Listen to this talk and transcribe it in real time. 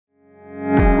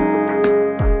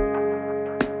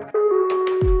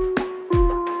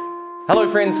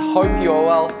friends, hope you are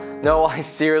well. No, I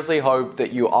seriously hope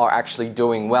that you are actually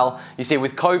doing well. You see,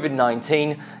 with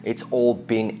COVID-19, it's all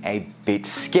been a bit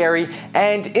scary,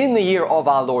 and in the year of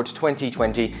our Lord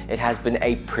 2020, it has been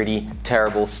a pretty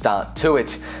terrible start to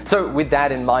it. So with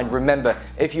that in mind, remember,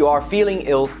 if you are feeling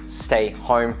ill, stay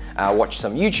home, watch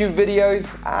some YouTube videos,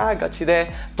 I got you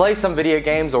there, play some video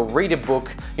games or read a book,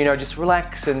 just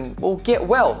relax and get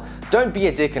well. Don't be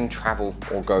a dick and travel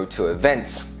or go to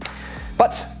events.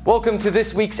 But welcome to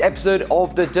this week's episode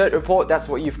of the Dirt Report. That's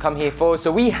what you've come here for.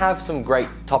 So we have some great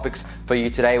topics for you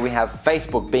today. We have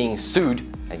Facebook being sued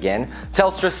again,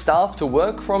 Telstra staff to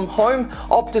work from home,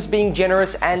 Optus being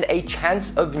generous, and a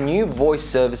chance of new voice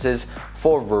services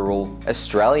for rural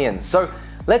Australians. So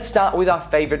let's start with our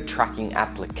favorite tracking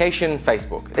application,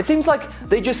 Facebook. It seems like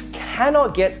they just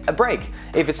cannot get a break.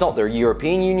 If it's not the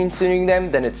European Union suing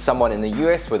them, then it's someone in the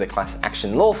US with a class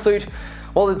action lawsuit.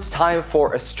 Well, it's time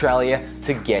for Australia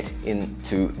to get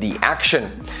into the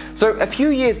action. So a few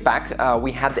years back,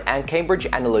 we had the Cambridge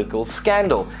Analytica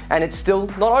scandal, and it's still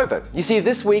not over. You see,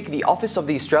 this week, the Office of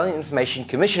the Australian Information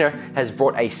Commissioner has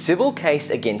brought a civil case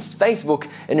against Facebook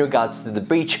in regards to the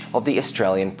breach of the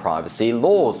Australian privacy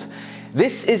laws.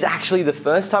 This is actually the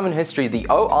first time in history the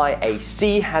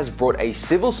OIAC has brought a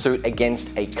civil suit against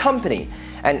a company.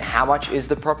 And how much is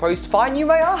the proposed fine, you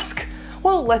may ask?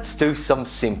 Well, let's do some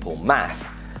simple math.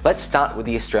 Let's start with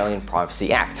the Australian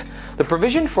Privacy Act. The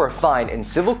provision for a fine in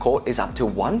civil court is up to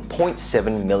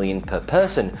 1.7 million per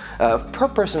person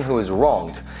who is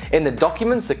wronged. In the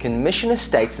documents, the Commissioner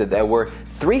states that there were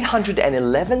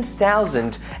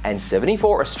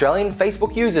 311,074 Australian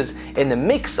Facebook users in the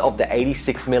mix of the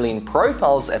 86 million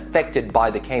profiles affected by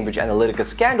the Cambridge Analytica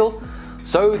scandal.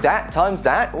 So that times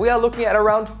that, we are looking at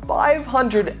around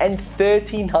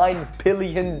 $539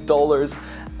 billion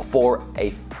for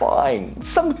a fine.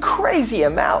 Some crazy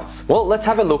amounts. Well, let's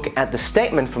have a look at the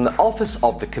statement from the Office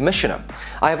of the Commissioner.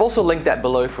 I have also linked that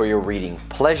below for your reading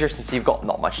pleasure, since you've got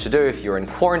not much to do if you're in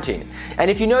quarantine. And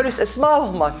if you notice a smile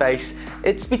on my face,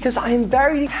 it's because I am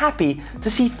very happy to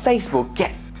see Facebook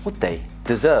get what they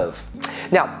deserve.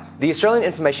 Now, the Australian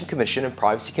Information Commission and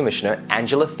Privacy Commissioner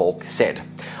Angela Falk said,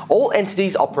 "All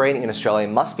entities operating in Australia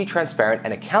must be transparent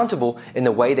and accountable in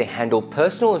the way they handle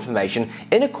personal information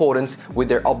in accordance with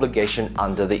their obligation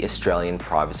under the Australian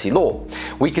privacy law.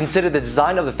 We consider the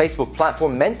design of the Facebook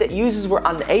platform meant that users were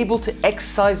unable to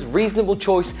exercise reasonable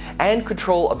choice and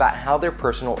control about how their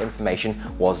personal information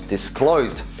was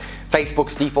disclosed.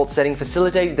 Facebook's default setting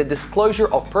facilitated the disclosure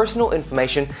of personal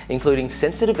information, including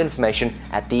sensitive information,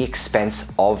 at the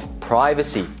expense of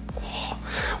privacy.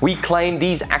 We claim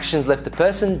these actions left the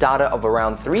person data of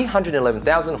around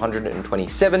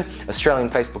 311,127 Australian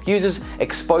Facebook users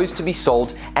exposed to be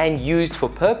sold and used for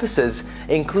purposes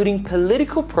including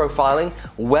political profiling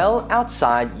well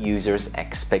outside users'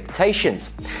 expectations."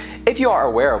 If you are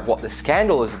aware of what the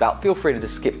scandal is about, feel free to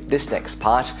skip this next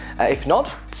part. If not,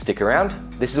 stick around.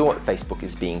 This is what Facebook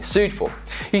is being sued for.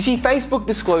 You see, Facebook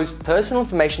disclosed personal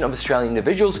information of Australian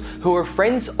individuals who are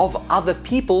friends of other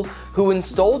people who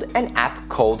installed an app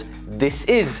called This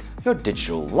Is Your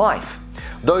Digital Life.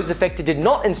 Those affected did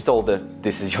not install the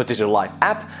This Is Your Digital Life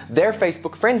app, their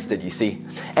Facebook friends did, you see.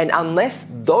 And unless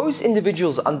those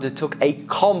individuals undertook a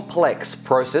complex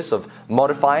process of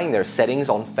modifying their settings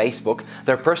on Facebook,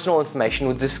 their personal information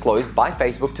was disclosed by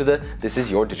Facebook to the This Is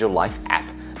Your Digital Life app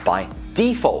by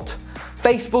default.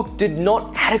 Facebook did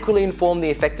not adequately inform the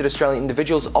affected Australian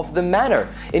individuals of the manner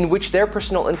in which their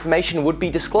personal information would be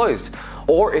disclosed,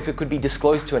 or if it could be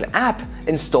disclosed to an app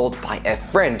installed by a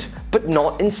friend, but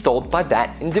not installed by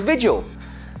that individual.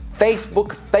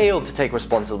 Facebook failed to take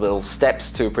responsible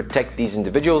steps to protect these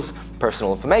individuals'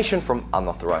 personal information from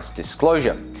unauthorized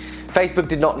disclosure. Facebook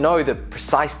did not know the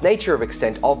precise nature of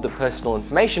extent of the personal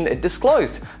information it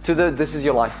disclosed to the This Is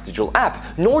Your Life digital app,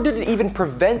 nor did it even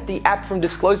prevent the app from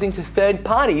disclosing to third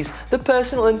parties the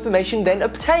personal information then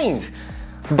obtained.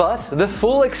 But the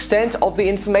full extent of the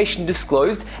information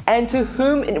disclosed and to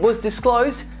whom it was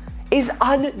disclosed is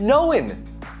unknown.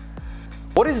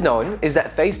 What is known is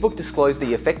that Facebook disclosed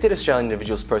the affected Australian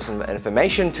individual's personal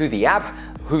information to the app,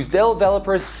 whose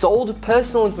developers sold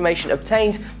personal information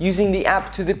obtained using the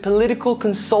app to the political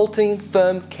consulting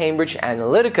firm Cambridge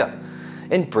Analytica,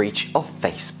 in breach of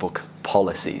Facebook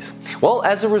policies. Well,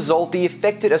 as a result, the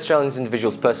affected Australian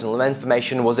individual's personal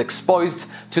information was exposed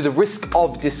to the risk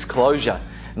of disclosure,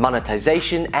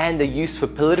 monetization, and the use for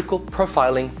political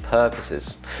profiling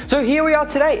purposes. So here we are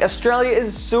today. Australia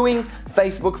is suing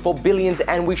Facebook for billions,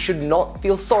 and we should not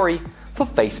feel sorry for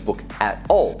for Facebook at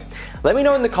all. Let me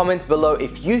know in the comments below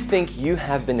if you think you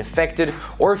have been affected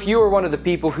or if you are one of the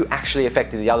people who actually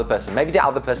affected the other person. Maybe the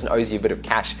other person owes you a bit of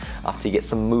cash after you get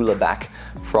some moolah back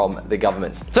from the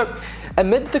government. So,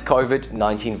 amid the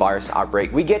COVID-19 virus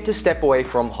outbreak, we get to step away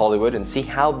from Hollywood and see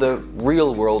how the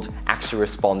real world actually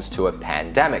responds to a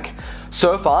pandemic.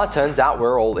 So far, it turns out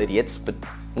we're all idiots, but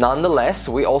nonetheless,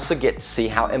 we also get to see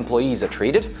how employees are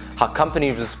treated, how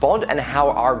companies respond, and how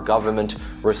our government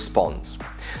responds.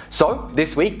 So,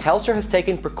 this week, Telstra has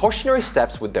taken precautionary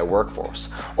steps with their workforce.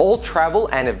 All travel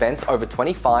and events over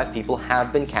 25 people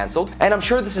have been cancelled, and I'm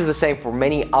sure this is the same for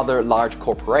many other large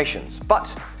corporations. But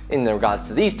in regards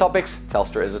to these topics,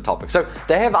 Telstra is a topic. So,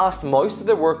 they have asked most of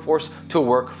their workforce to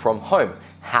work from home.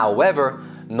 However,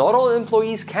 not all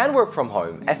employees can work from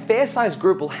home. A fair-sized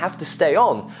group will have to stay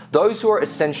on, those who are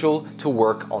essential to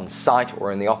work on site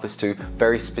or in the office to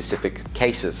very specific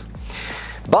cases.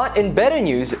 But in better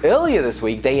news, earlier this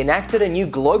week they enacted a new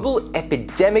global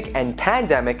epidemic and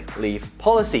pandemic leave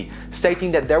policy,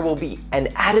 stating that there will be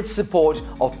an added support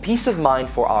of peace of mind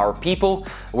for our people,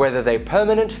 whether they're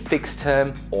permanent, fixed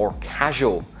term or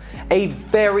casual. A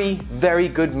very, very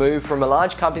good move from a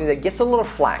large company that gets a lot of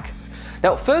flack.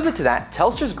 Now, further to that,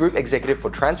 Telstra's Group Executive for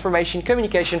Transformation,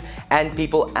 Communication and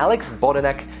People, Alex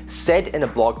Bodenek, said in a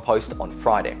blog post on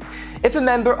Friday, "If a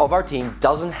member of our team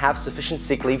doesn't have sufficient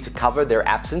sick leave to cover their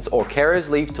absence or carer's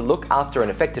leave to look after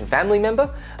an affected family member,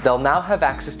 they'll now have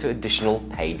access to additional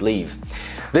paid leave.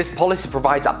 This policy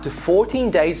provides up to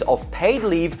 14 days of paid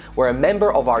leave where a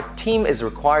member of our team is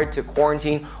required to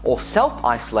quarantine or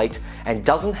self-isolate and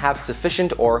doesn't have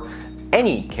sufficient or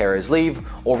any carer's leave,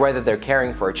 or whether they're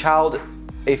caring for a child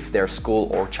if their school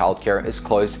or childcare is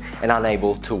closed and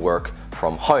unable to work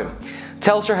from home."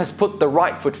 Telstra has put the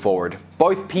right foot forward,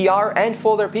 both PR and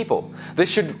for their people. This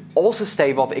should also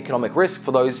stave off economic risk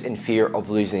for those in fear of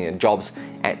losing their jobs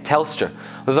at Telstra.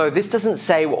 Though this doesn't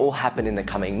say what will happen in the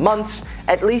coming months,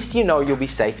 at least you know you'll be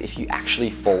safe if you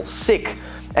actually fall sick.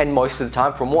 And most of the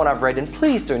time, from what I've read, and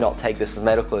please do not take this as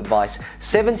medical advice,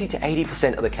 70 to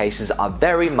 80% of the cases are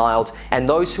very mild, and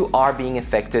those who are being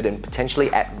affected and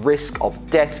potentially at risk of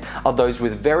death are those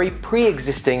with very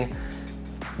pre-existing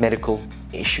medical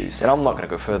issues. And I'm not going to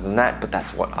go further than that, but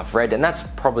that's what I've read, and that's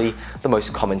probably the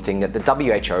most common thing that the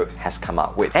WHO has come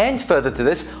up with. And further to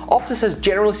this, Optus has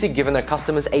generously given their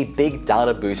customers a big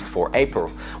data boost for April.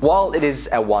 While it is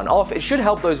a one-off, it should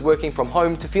help those working from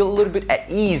home to feel a little bit at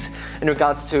ease in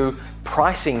regards to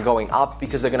pricing going up,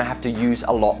 because they're going to have to use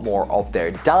a lot more of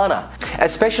their data,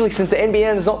 especially since the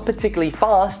NBN is not particularly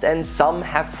fast and some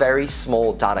have very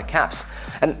small data caps.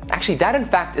 And actually that in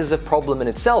fact is a problem in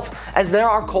itself, as there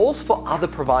are calls for other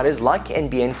providers like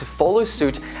NBN to follow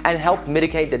suit and help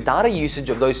mitigate the data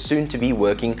usage of those soon to be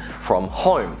working from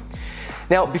home.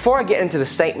 Now, before I get into the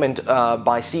statement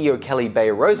by CEO Kelly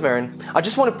Bayer Rosmarin, I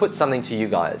just want to put something to you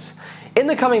guys. In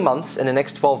the coming months, in the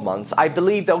next 12 months, I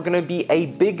believe there's going to be a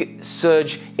big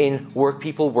surge in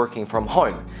people working from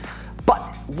home. But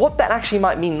what that actually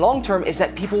might mean long term is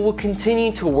that people will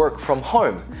continue to work from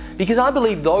home, because I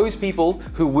believe those people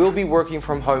who will be working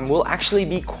from home will actually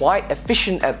be quite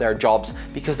efficient at their jobs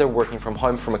because they're working from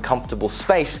home from a comfortable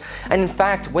space. And in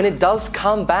fact, when it does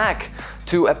come back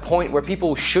to a point where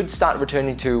people should start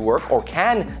returning to work or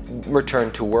can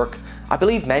return to work, I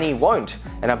believe many won't,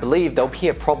 and I believe there'll be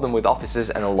a problem with offices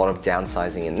and a lot of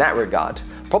downsizing in that regard.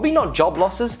 Probably not job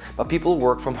losses, but people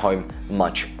work from home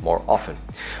much more often.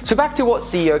 So back to what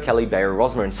CEO Kelly Bayer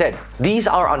Rosmarin said. "These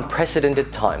are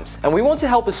unprecedented times, and we want to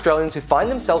help Australians who find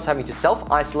themselves having to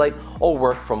self-isolate or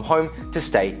work from home to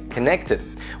stay connected.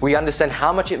 We understand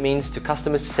how much it means to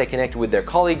customers to stay connected with their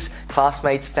colleagues,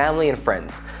 classmates, family and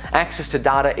friends. Access to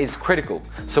data is critical,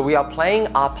 so we are playing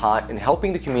our part in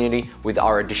helping the community with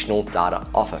our additional data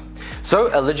offer. So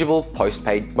eligible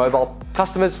postpaid mobile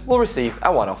customers will receive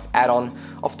a one-off add-on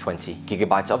of 20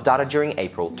 gigabytes of data during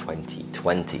April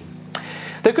 2020.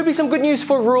 There could be some good news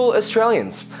for rural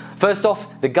Australians. First off,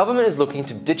 the government is looking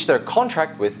to ditch their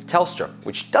contract with Telstra,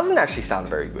 which doesn't actually sound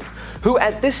very good, who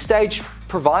at this stage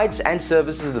provides and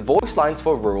services the voice lines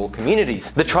for rural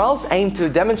communities. The trials aim to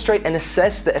demonstrate and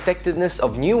assess the effectiveness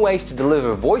of new ways to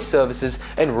deliver voice services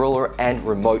in rural and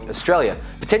remote Australia,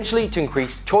 potentially to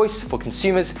increase choice for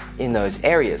consumers in those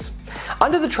areas.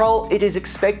 Under the trial, it is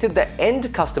expected that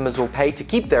end customers will pay to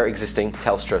keep their existing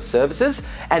Telstra services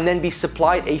and then be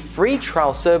supplied a free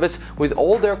trial service with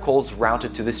all their calls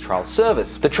routed to this trial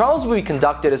service. The trials will be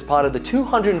conducted as part of the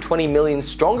 $220 million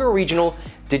Stronger Regional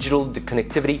Digital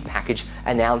Connectivity Package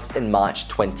announced in March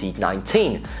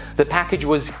 2019. The package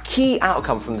was a key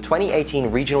outcome from the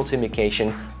 2018 Regional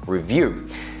Communication Review.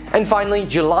 And finally,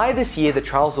 July this year, the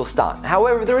trials will start.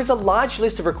 However, there is a large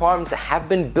list of requirements that have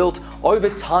been built over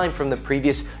time from the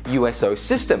previous USO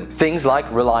system. Things like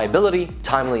reliability,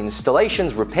 timely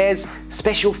installations, repairs,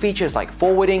 special features like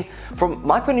forwarding. From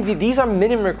my point of view, these are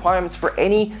minimum requirements for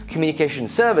any communication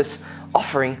service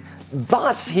offering.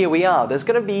 But here we are. There's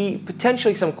going to be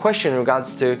potentially some question in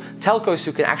regards to telcos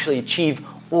who can actually achieve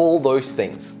all those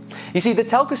things. You see, the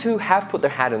telcos who have put their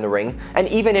hat in the ring, and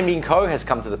even NBN Co has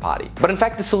come to the party. But in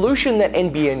fact, the solution that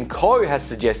NBN Co has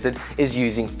suggested is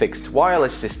using fixed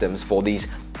wireless systems for these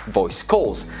voice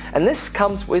calls. And this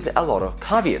comes with a lot of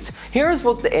caveats. Here is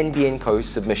what the NBN Co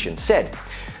submission said.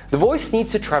 The voice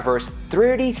needs to traverse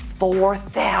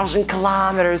 34,000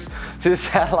 kilometers to the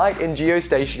satellite in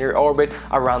geostationary orbit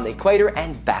around the equator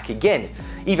and back again.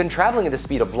 Even traveling at the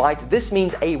speed of light, this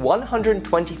means a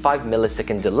 125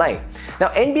 millisecond delay. Now,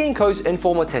 NBN Co's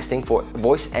informal testing for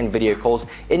voice and video calls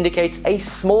indicates a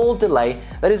small delay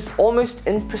that is almost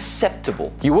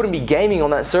imperceptible. You wouldn't be gaming on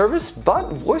that service, but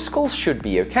voice calls should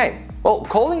be okay. Well,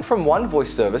 calling from one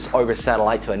voice service over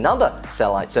satellite to another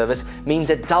satellite service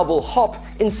means a double hop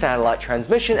in satellite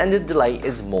transmission, and the delay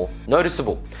is more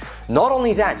noticeable. Not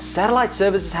only that, satellite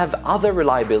services have other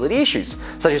reliability issues,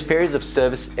 such as periods of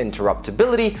service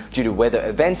interruptibility due to weather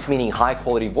events, meaning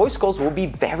high-quality voice calls will be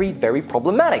very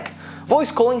problematic.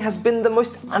 Voice calling has been the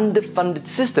most underfunded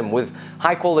system, with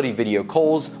high-quality video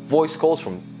calls, voice calls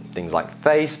from things like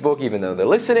Facebook, even though they're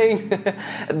listening.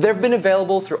 They've been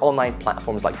available through online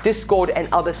platforms like Discord and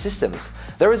other systems.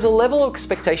 There is a level of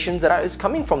expectation that is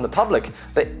coming from the public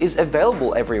that is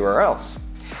available everywhere else.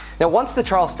 Now, once the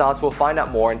trial starts, we'll find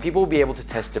out more and people will be able to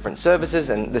test different services,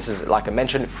 and this is, like I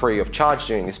mentioned, free of charge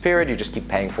during this period. You just keep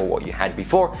paying for what you had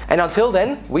before. And until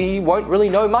then, we won't really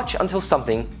know much until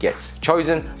something gets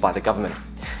chosen by the government.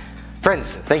 Friends,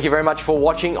 thank you very much for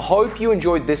watching. Hope you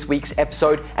enjoyed this week's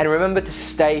episode, and remember to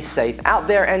stay safe out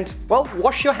there and, well,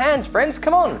 wash your hands, friends.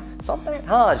 Come on, it's not that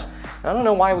hard. I don't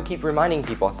know why we keep reminding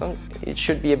people. I think it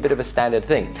should be a bit of a standard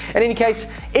thing. In any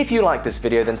case, if you like this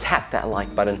video, then tap that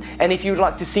like button. And if you'd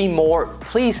like to see more,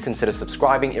 please consider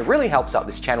subscribing. It really helps out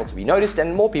this channel to be noticed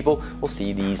and more people will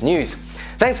see these news.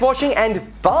 Thanks for watching and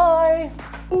bye!